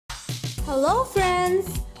Hello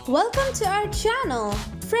friends! Welcome to our channel.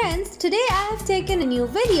 Friends, today I have taken a new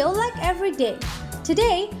video like every day.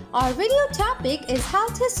 Today, our video topic is how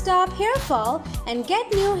to stop hair fall and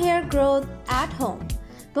get new hair growth at home.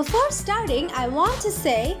 Before starting, I want to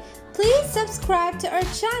say, please subscribe to our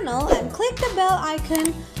channel and click the bell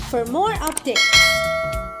icon for more updates.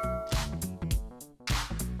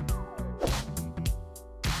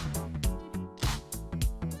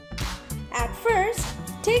 At first,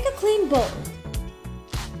 take a clean bowl.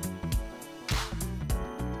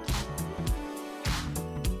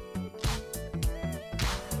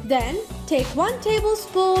 Then, take 1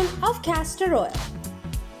 tablespoon of castor oil.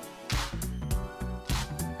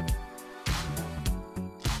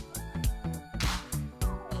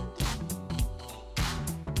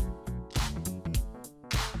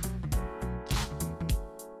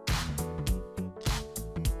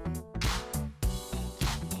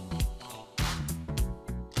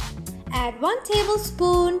 Add 1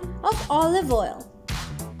 tablespoon of olive oil.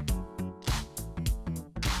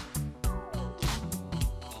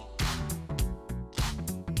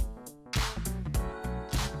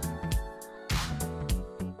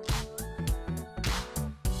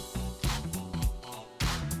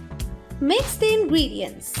 Mix the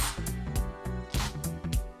ingredients.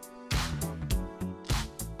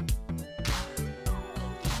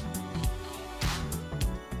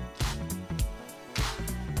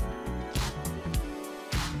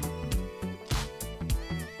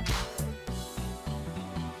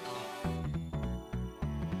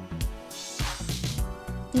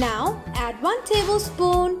 Now, add 1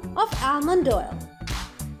 tablespoon of almond oil.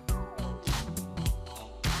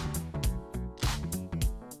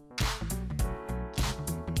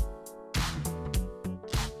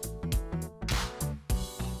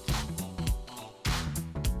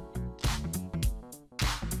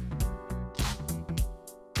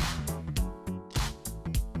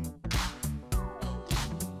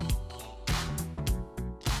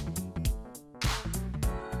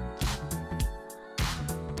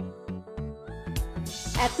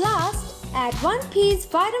 At last, add 1 piece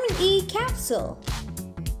vitamin E capsule.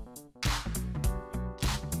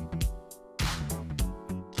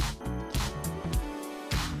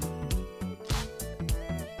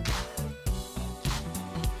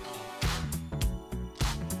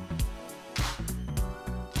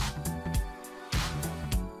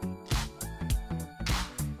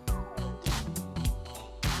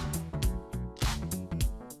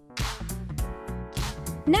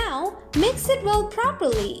 Now, mix it well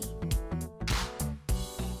properly.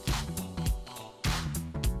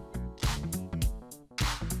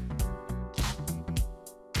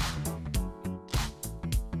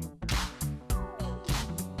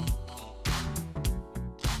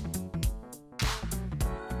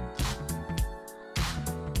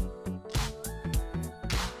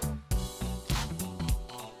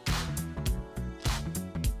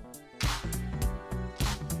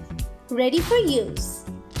 Ready for use.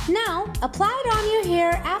 Now, apply it on your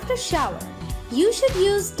hair after shower. You should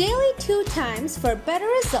use daily 2 times for better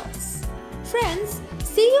results. Friends,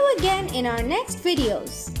 see you again in our next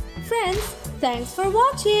videos. Friends, thanks for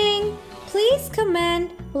watching. Please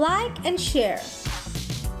comment, like and share.